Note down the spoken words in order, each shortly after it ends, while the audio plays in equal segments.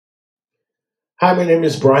Hi, my name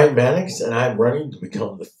is Brian Mannix, and I'm running to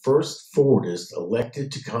become the first Fordist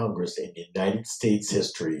elected to Congress in United States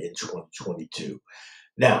history in 2022.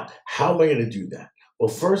 Now, how am I going to do that? Well,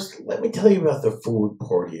 first, let me tell you about the Ford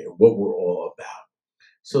Party and what we're all about.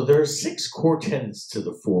 So there are six core tenets to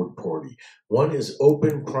the Ford Party. One is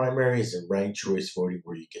open primaries and ranked choice voting,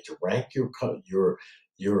 where you get to rank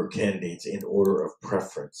your candidates in order of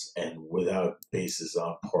preference and without basis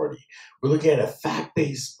on party. We're looking at a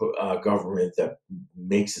fact-based government that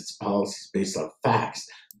makes its policies based on facts,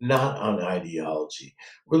 not on ideology.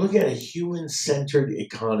 We're looking at a human-centered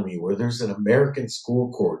economy where there's an American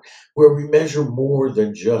scorecard where we measure more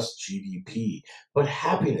than just GDP, but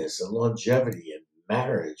happiness and longevity and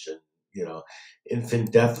marriage and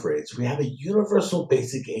infant death rates. We have a universal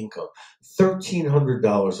basic income,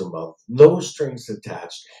 $1,300 a month, no strings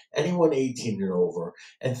attached, anyone 18 and over,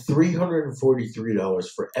 and $343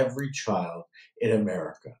 for every child in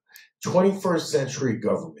America. 21st century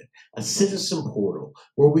government, a citizen portal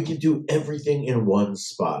where we can do everything in one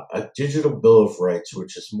spot, a digital bill of rights,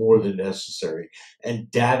 which is more than necessary,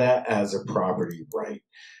 and data as a property right.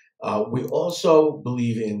 We also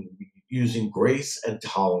believe in using grace and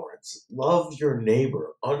tolerance. Love your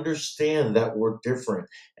neighbor, understand that we're different,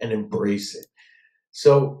 and embrace it.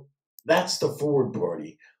 So that's the Forward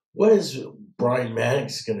Party. What is Brian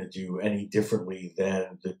Mannix going to do any differently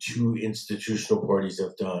than the two institutional parties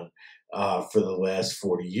have done for the last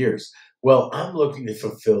 40 years? Well, I'm looking to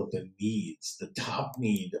fulfill the needs, the top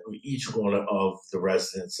need of each one of the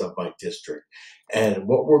residents of my district. And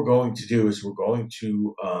what we're going to do is we're going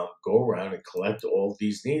to go around and collect all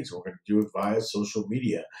these needs. We're going to do it via social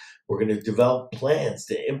media. We're going to develop plans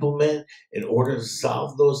to implement in order to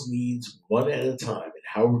solve those needs one at a time. And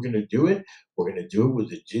how we're going to do it? We're going to do it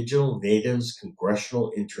with the Digital Natives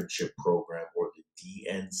Congressional Internship Program, or the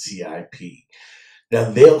DNCIP. Now,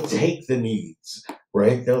 they'll take the needs,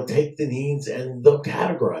 right? They'll take the needs and they'll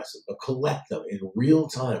categorize them, they'll collect them in real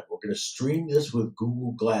time. We're going to stream this with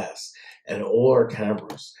Google Glass and all our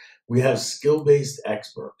cameras. We have skill based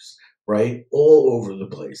experts, right? All over the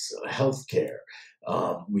place, healthcare.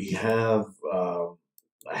 We have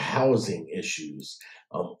housing issues.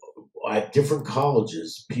 Um, at different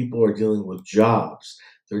colleges, people are dealing with jobs.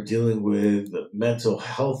 They're dealing with mental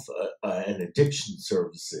health and addiction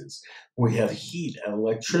services. We have heat and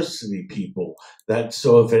electricity people that,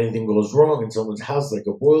 so if anything goes wrong in someone's house, like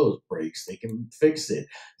a boiler breaks, they can fix it.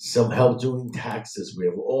 Some help doing taxes. We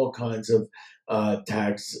have all kinds of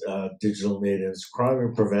tax digital natives, crime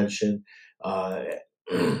and prevention.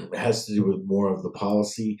 Has to do with more of the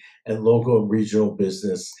policy and local and regional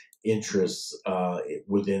business interests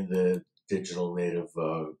within the digital native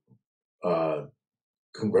uh,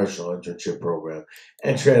 congressional internship program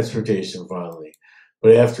and transportation finally.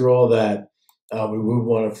 But after all that, we would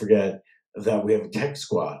want to forget that we have a tech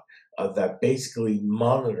squad that basically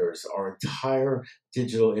monitors our entire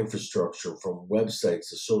digital infrastructure, from websites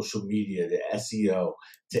to social media to SEO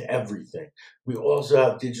to everything. We also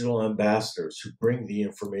have digital ambassadors who bring the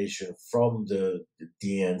information from the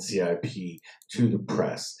DNCIP to the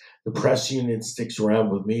press. The press unit sticks around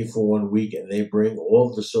with me for 1 week, and they bring all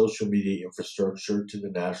of the social media infrastructure to the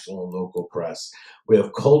national and local press. We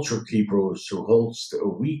have culture keepers who host a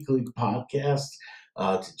weekly podcast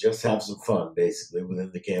to just have some fun, basically,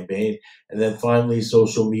 within the campaign. And then finally,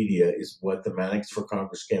 social media is what the Mannix for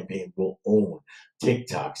Congress campaign will own.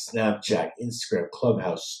 TikTok, Snapchat, Instagram,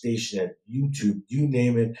 Clubhouse, Stationhead, YouTube, you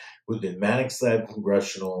name it, within Mannix Lab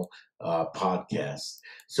Congressional podcast.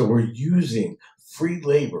 So we're using free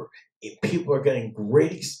labor. People are getting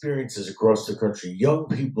great experiences across the country, young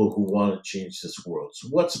people who want to change this world. So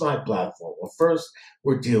what's my platform? Well, first,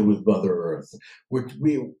 we're dealing with Mother Earth.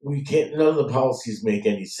 We can't, none of the policies make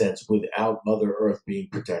any sense without Mother Earth being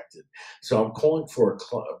protected. So I'm calling for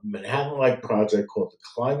a Manhattan-like project called the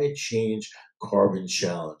Climate Change Carbon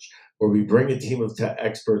Challenge, where we bring a team of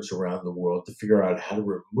experts around the world to figure out how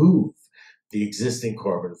to remove the existing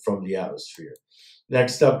carbon from the atmosphere.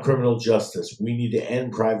 Next up, criminal justice. We need to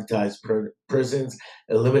end privatized prisons,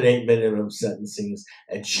 eliminate minimum sentencings,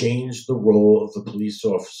 and change the role of the police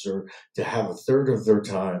officer to have a third of their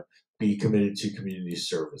time be committed to community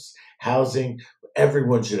service. Housing,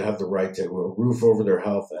 everyone should have the right to a roof over their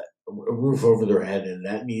health, a roof over their head, and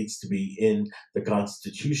that needs to be in the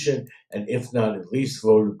Constitution, and if not, at least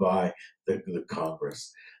voted by the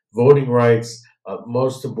Congress. Voting rights,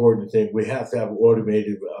 most important thing, we have to have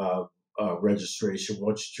automated registration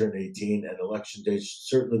once you turn 18, and election day should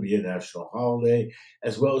certainly be a national holiday,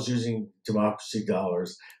 as well as using democracy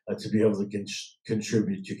dollars to be able to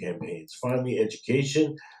contribute to campaigns. Finally,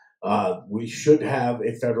 education. We should have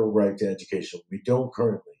a federal right to education. We don't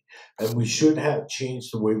currently. And we should have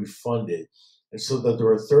changed the way we fund it, and so that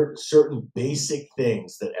there are certain basic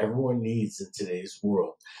things that everyone needs in today's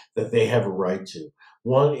world that they have a right to.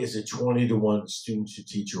 One is a 20-to-1 student to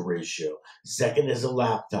teacher ratio. Second is a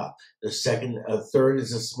laptop. Third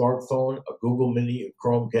is a smartphone, a Google Mini, a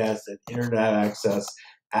Chromecast, and internet access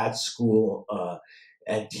at school,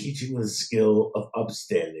 and teaching the skill of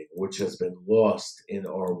upstanding, which has been lost in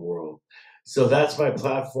our world. So that's my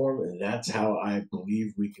platform, and that's how I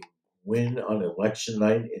believe we can win on election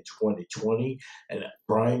night in 2020. And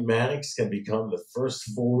Brian Mannix can become the first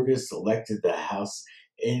forwardist elected to the House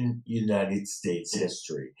in United States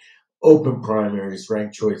history. Open primaries,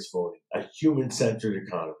 ranked choice voting, a human centered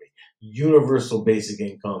economy, universal basic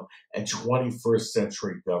income, and 21st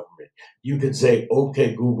century government. You can say,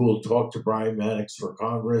 okay, Google, talk to Brian Mannix for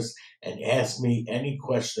Congress and ask me any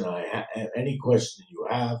question any question you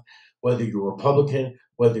have, whether you're Republican,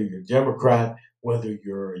 whether you're Democrat, whether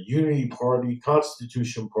you're a Unity Party,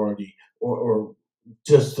 Constitution Party, or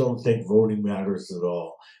just don't think voting matters at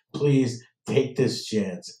all. Please take this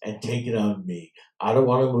chance and take it on me. I don't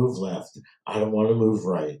want to move left. I don't want to move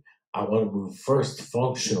right. I want to move first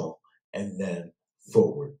functional and then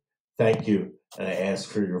forward. Thank you, and I ask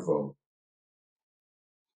for your vote.